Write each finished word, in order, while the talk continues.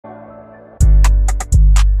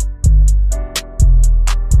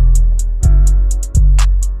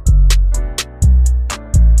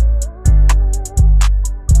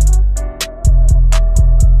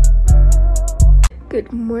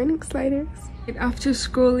morning, sliders. After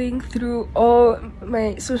scrolling through all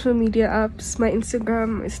my social media apps, my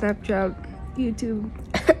Instagram, my Snapchat, YouTube,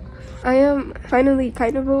 I am finally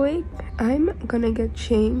kind of awake. I'm gonna get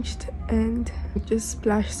changed and just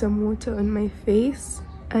splash some water on my face,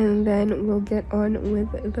 and then we'll get on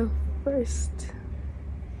with the first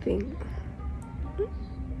thing.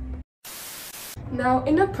 Now,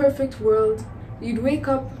 in a perfect world, you'd wake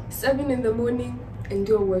up 7 in the morning and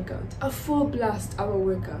do a workout, a full blast hour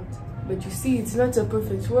workout. But you see, it's not a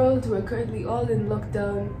perfect world. We're currently all in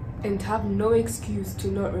lockdown and have no excuse to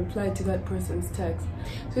not reply to that person's text.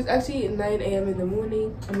 So it's actually 9 a.m. in the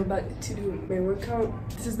morning. I'm about to do my workout.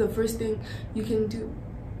 This is the first thing you can do.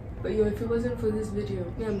 But yo, if it wasn't for this video,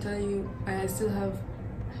 yeah, I'm telling you, I still have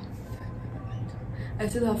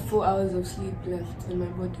 4 hours of sleep left in my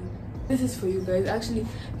body. This is for you guys. Actually,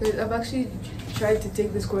 guys, I've actually tried to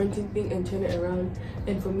take this quarantine thing and turn it around,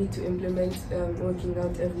 and for me to implement working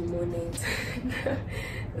out every morning.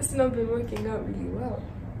 It's not been working out really well.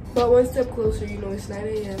 But one step closer, you know, it's 9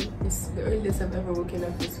 a.m. It's the earliest I've ever woken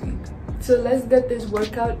up this week. So let's get this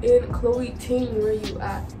workout in. Chloe Ting, where you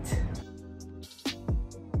at?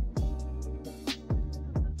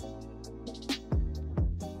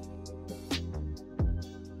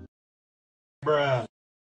 Bruh.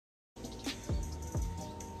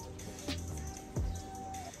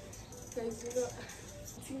 Guys, you know,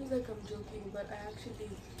 it seems like I'm joking, but I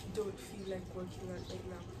actually don't feel like working out right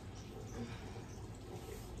now.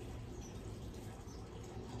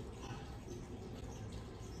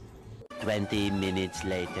 20 minutes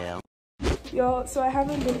later. Yo, so I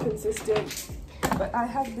haven't been consistent, but I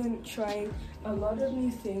have been trying a lot of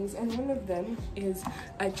new things, and one of them is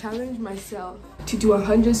I challenged myself to do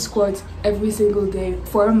 100 squats every single day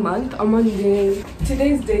for a month. I'm on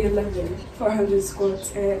today's day 11 for 100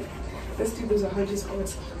 squats, and let's do those 100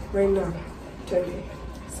 squats right now. Today,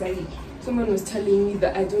 someone was telling me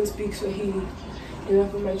that I don't speak Swahili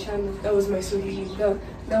enough on my channel. That was my Swahili.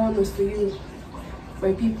 That one was for you,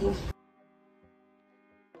 my people.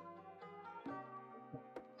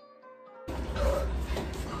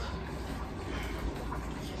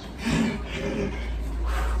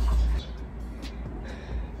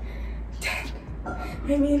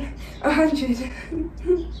 I mean 100.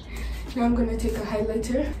 Now I'm gonna take a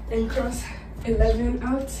highlighter and cross 11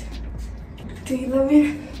 out to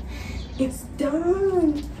 11. It's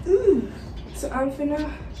done. So I'm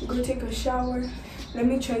finna go take a shower. Let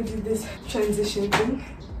me try to do this transition thing.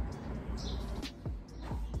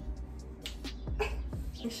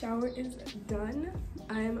 The shower is done.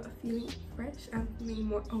 I'm feeling fresh. I'm feeling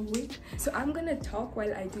more awake. So I'm gonna talk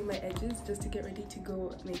while I do my edges just to get ready to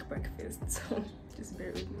go make breakfast. So just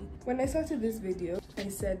bear with me. When I started this video, I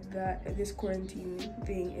said that this quarantine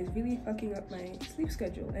thing is really fucking up my sleep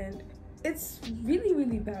schedule, and it's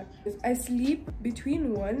really bad. I sleep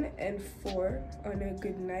between 1 and 4 on a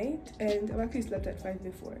good night, and I've actually slept at 5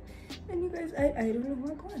 before. And you guys, I don't know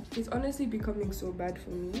who I got. It's honestly becoming so bad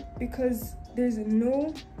for me because there's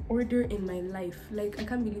no order in my life. Like, I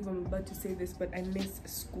can't believe I'm about to say this, but I miss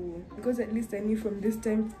school, because at least I knew from this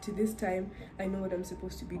time to this time I know what I'm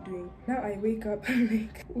supposed to be doing. Now I wake up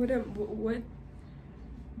like, what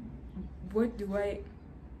do I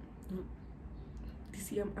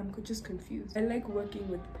see? I'm just confused. I like working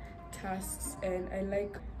with tasks, and I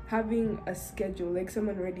like having a schedule, like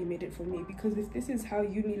someone already made it for me, because if this is how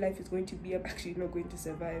uni life is going to be, I'm actually not going to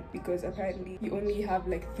survive, because apparently you only have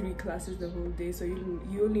like 3 classes the whole day, so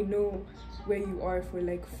you only know where you are for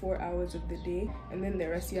like 4 hours of the day, and then the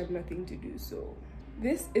rest you have nothing to do. So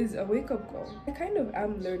this is a wake-up call. I kind of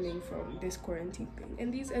am learning from this quarantine thing,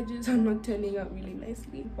 and these edges are not turning out really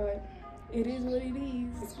nicely, but it is what it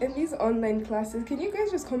is. And these online classes, can you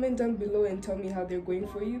guys just comment down below and tell me how they're going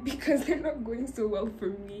for you, because they're not going so well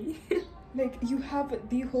for me. Like, you have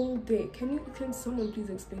the whole day. Can someone please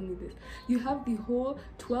explain me this? You have the whole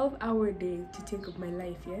 12-hour day to take of my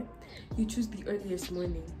life, yeah? You choose the earliest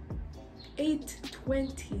morning.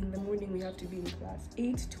 8:20 in the morning we have to be in class.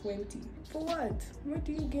 8:20. For what? What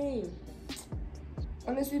do you gain?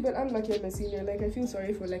 Honestly, but I'm lucky I'm a senior. Like, I feel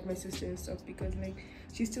sorry for like my sister and stuff, because like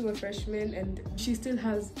she's still a freshman and she still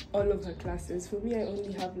has all of her classes. For me, I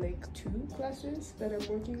only have like 2 classes that I'm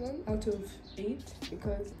working on out of 8,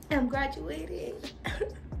 because I'm graduating.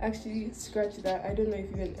 Actually, scratch that. I don't know if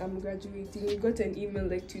even I'm graduating. We got an email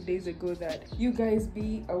like 2 days ago that you guys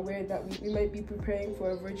be aware that we might be preparing for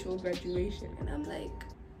a virtual graduation, and I'm like,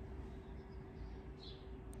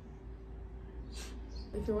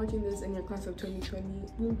 if you're watching this in your class of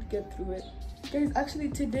 2020, we'll get through it. Guys, actually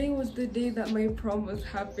today was the day that my prom was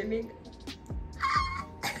happening.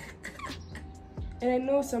 And I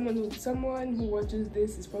know someone who watches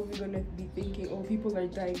this is probably gonna be thinking, oh, people are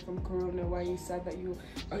dying from corona, why are you sad that you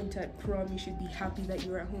aren't at prom? You should be happy that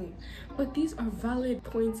you're at home. But these are valid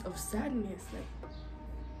points of sadness. Like,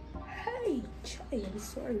 hey, Chai, I'm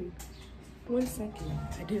sorry. 1 second.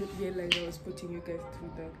 I didn't realize I was putting you guys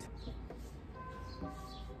through that.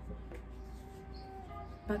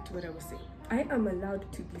 Back to what I was saying. I am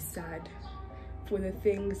allowed to be sad for the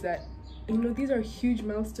things that, you know, these are huge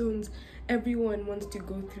milestones everyone wants to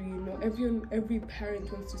go through, you know, every parent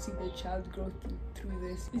wants to see their child grow through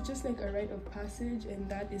this. It's just like a rite of passage, and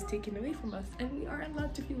that is taken away from us, and we are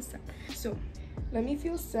allowed to feel sad. So let me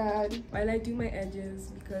feel sad while I do my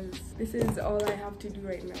edges, because this is all I have to do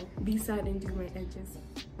right now. Be sad and do my edges.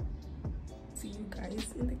 See you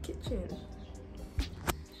guys in the kitchen.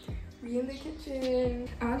 We in the kitchen.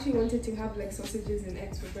 I actually wanted to have like sausages and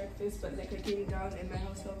eggs for breakfast, but like I came down and my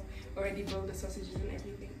house help already boiled the sausages and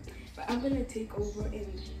everything. But I'm gonna take over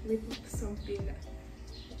and whip up something.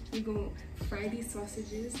 We're gonna fry these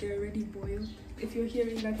sausages. They're already boiled. If you're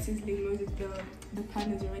hearing that sizzling noise, the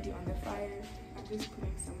pan is already on the fire. I'm just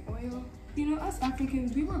putting some oil. You know, us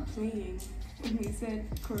Africans, we were playing when we said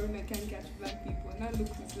Corona can't catch black people. Now look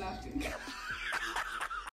who's laughing.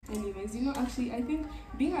 Anyways, you know, actually, I think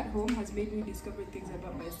being at home has made me discover things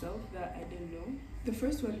about myself that I didn't know. The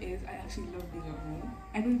first one is I actually love being at home.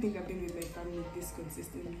 I don't think I've been with my family this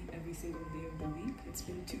consistently every single day of the week. It's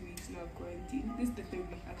been 2 weeks now of quarantine. This is the 3rd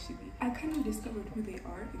week actually. I kind of discovered who they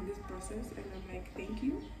are in this process, and I'm like, thank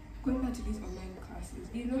you. Going back to these online classes,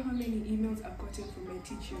 you know how many emails I've gotten from my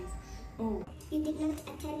teachers? Oh, you did not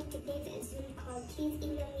attend today's Zoom call. Please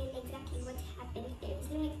email me exactly what happened. There is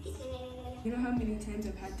no excuse. You know how many times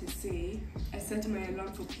I've had to say, I set my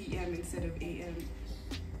alarm for PM instead of AM.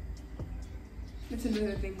 That's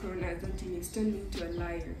another thing Corona has done to me. It's turned me into a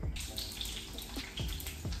liar.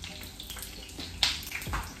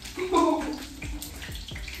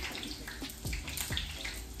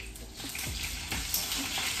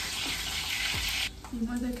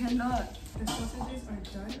 Because I cannot. The sausages are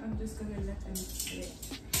done. I'm just gonna let them sit.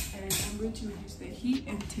 And I'm going to reduce the heat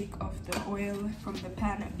and take off the oil from the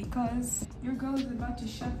pan because your girl is about to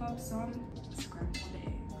chef up some scrambled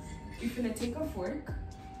eggs. You're gonna take a fork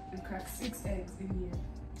and crack 6 eggs in here.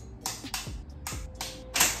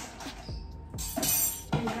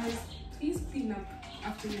 And guys, please clean up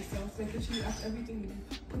after yourselves. Like literally after everything you do,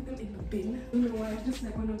 put them in the bin. You know why? I'm just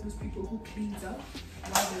like one of those people who cleans up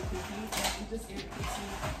while they're cooking. Like, it just irritates me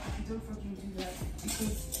if you don't fucking do that,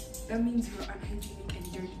 because that means you're unhygienic and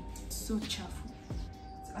dirty. So chafu.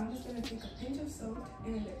 So I'm just gonna take a pinch of salt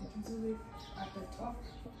and drizzle it at the top,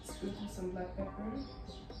 sprinkle some black pepper.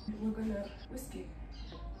 We're gonna whisk it.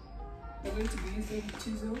 We're going to be using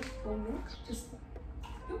chisel or milk. Just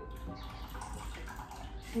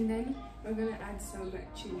and then we're gonna add some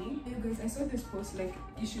chili. Hey guys, I saw this post like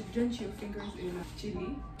you should drench your fingers in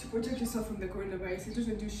chili to protect yourself from the coronavirus. It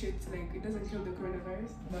doesn't do shit, like it doesn't kill the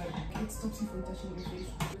coronavirus, but it stops you from touching your face.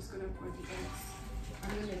 I'm just gonna pour the eggs.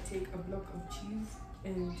 I'm gonna take a block of cheese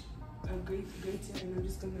and a grater, and I'm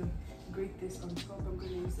just gonna grate this on top. I'm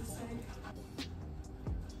gonna use this side.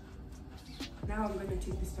 Now I'm gonna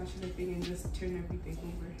take this spatula thing and just turn everything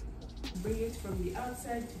over. Bring it from the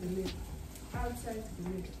outside to the middle. Outside to the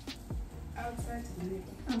middle. Outside to the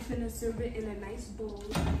middle. I'm gonna serve it in a nice bowl,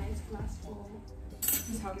 a nice glass bowl. This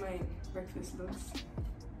is how my breakfast looks.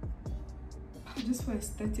 Just for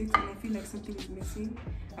aesthetics, and I feel like something is missing,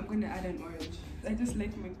 I'm gonna add an orange. I just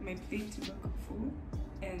like my plate to look full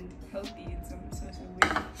and healthy in some sort of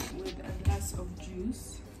way, with a glass of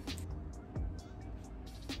juice.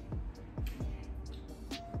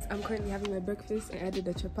 I'm currently having my breakfast. I added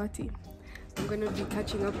a chapati. I'm gonna be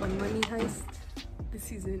catching up on Money Heist. This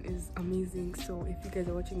season is amazing, so if you guys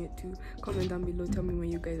are watching it too, comment down below, tell me where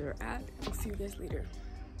you guys are at. I'll see you guys later.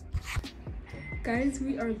 Guys,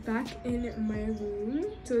 we are back in my room.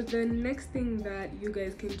 So the next thing that you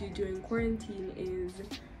guys can do during quarantine is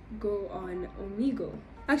go on Omegle.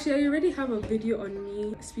 Actually, I already have a video on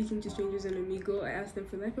me speaking to strangers on Omegle. I asked them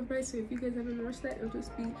for life advice, so if you guys haven't watched that, it'll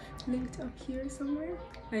just be linked up here somewhere.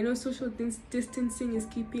 I know social distancing is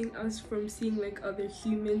keeping us from seeing like other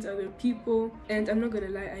humans, other people, and I'm not gonna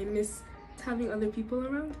lie, I miss having other people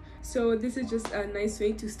around. So this is just a nice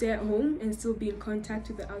way to stay at home and still be in contact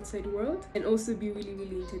with the outside world and also be really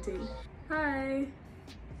entertained. Hi.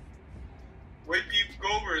 Whoopi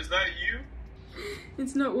Goldberg, is that you?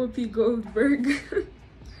 It's not Whoopi Goldberg.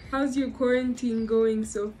 How's your quarantine going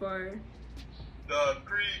so far?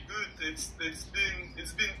 Pretty good. It's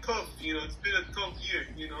been tough, you know. It's been a tough year,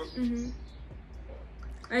 you know.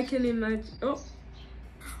 I can imagine. Oh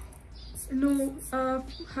no.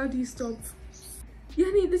 How do you stop?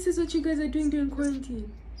 Yani, this is what you guys are doing during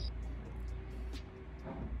quarantine.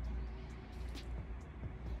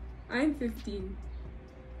 I'm 15.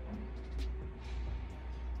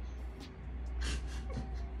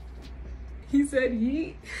 He said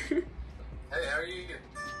he. Hey, how are you?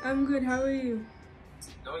 I'm good, how are you?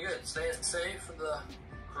 Doing good. Staying safe for the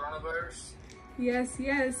coronavirus? Yes,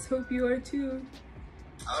 yes, hope you are too.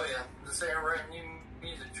 Oh yeah, just saying I'm writing new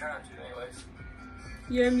music, trying to anyways.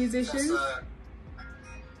 You're a musician? That's,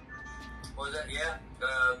 what was that? Yeah,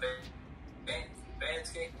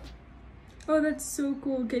 Bansky. Oh, that's so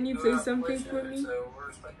cool. Can you play something for me? So we're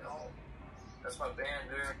just like, oh, that's my band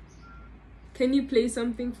there. Can you play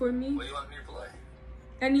something for me? What do you want me to play?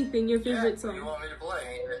 Anything, your favorite What do song. you want me to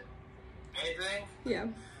play? Anything? Yeah.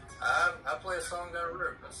 I play a song that I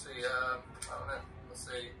wrote. Let's see, I don't know. Let's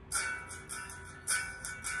see.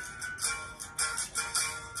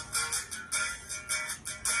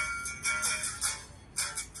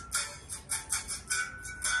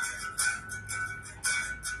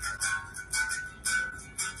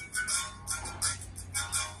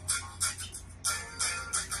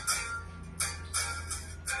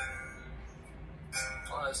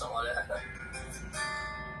 Oh, something like that.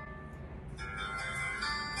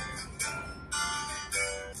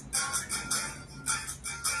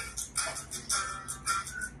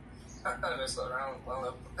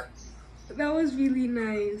 That was really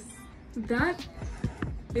nice. That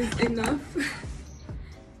is enough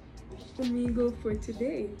amigo for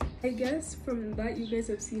today. I guess from that you guys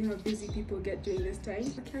have seen how busy people get during this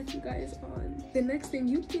time. I'll catch you guys on the next thing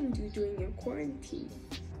you can do during your quarantine.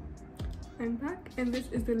 I'm back and this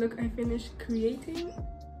is the look I finished creating.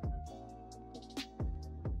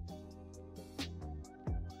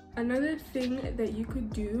 Another thing that you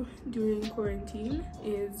could do during quarantine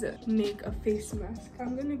is make a face mask.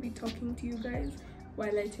 I'm gonna be talking to you guys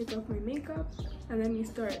while I take off my makeup and then we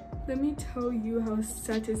start. Let me tell you how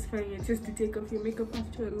satisfying it is to take off your makeup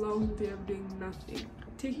after a long day of doing nothing.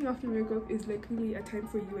 Taking off your makeup is like really a time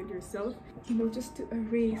for you and yourself, you know, just to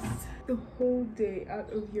erase the whole day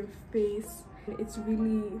out of your face. It's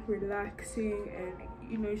really relaxing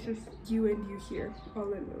and you know, it's just you and you here all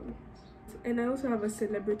alone. And I also have a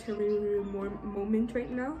celebratory moment right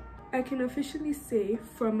now. I can officially say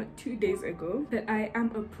from 2 days ago that I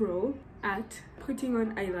am a pro at putting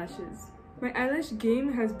on eyelashes. My eyelash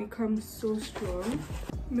game has become so strong.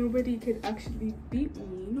 Nobody could actually beat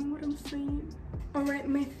me, you know what I'm saying? Alright,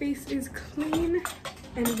 my face is clean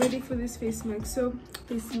and ready for this face mask. So,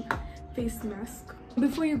 face mask.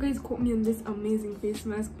 Before you guys quote me on this amazing face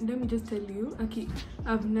mask, let me just tell you, okay,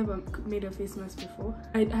 I've never made a face mask before.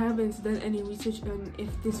 I haven't done any research on if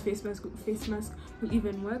this face mask will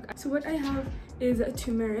even work. So what I have is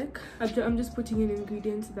turmeric. I'm just putting in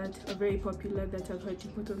ingredients that are very popular that I've heard to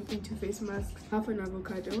put into face masks. Half an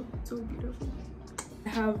avocado, so beautiful. I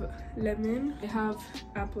have lemon, I have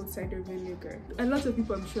apple cider vinegar. A lot of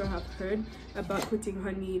people I'm sure have heard about putting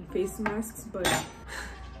honey in face masks, but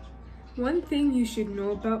one thing you should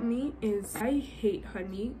know about me is I hate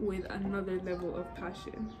honey with another level of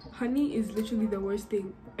passion. Honey is literally the worst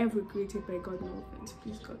thing ever created by God, no offense,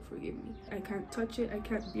 please God forgive me. I can't touch it, I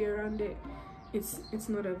can't be around it. It's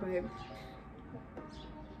not a vibe.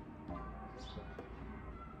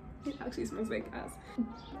 It actually smells like ass.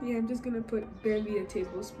 Yeah, I'm just gonna put barely a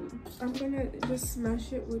tablespoon. I'm gonna just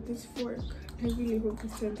smash it with this fork. I really hope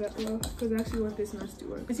this turns out well because I actually want this mask to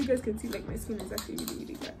work. As you guys can see, like my skin is actually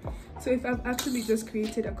really bad. So if I've actually just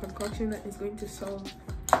created a concoction that is going to solve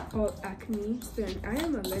all acne, then I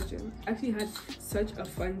am a legend. I actually had such a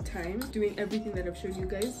fun time doing everything that I've shown you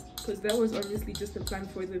guys because that was honestly just the plan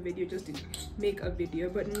for the video, just to make a video,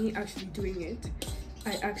 but me actually doing it,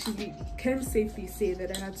 I actually can safely say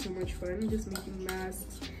that I had so much fun just making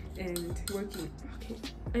masks and working. Okay,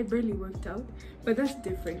 I barely worked out, but that's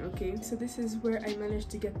different. Okay, so this is where I managed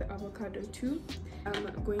to get the avocado too.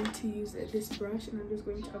 I'm going to use this brush and I'm just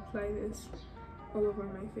going to apply this all over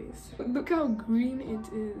my face. Look how green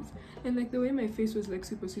it is, and like the way my face was like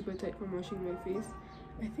super tight from washing my face,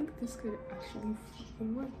 I think this could actually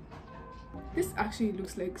fucking work. This actually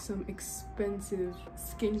looks like some expensive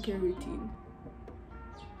skincare routine.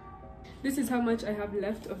 This is how much I have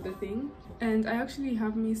left of the thing, and I actually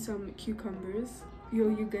have me some cucumbers. Yo,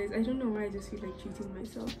 you guys, I don't know why I just feel like treating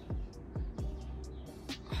myself.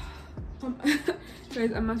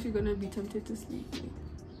 Guys, I'm actually gonna be tempted to sleep.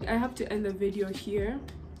 I have to end the video here.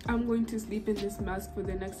 I'm going to sleep in this mask for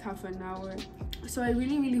the next half an hour So I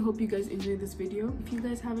really hope you guys enjoyed this video. If you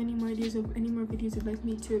guys have any more ideas of any more videos you'd like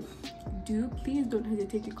me to do, please don't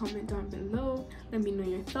hesitate to comment down below. Let me know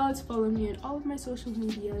your thoughts. Follow me on all of my social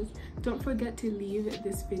medias. Don't forget to leave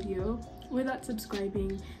this video without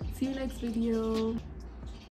subscribing. See you next video.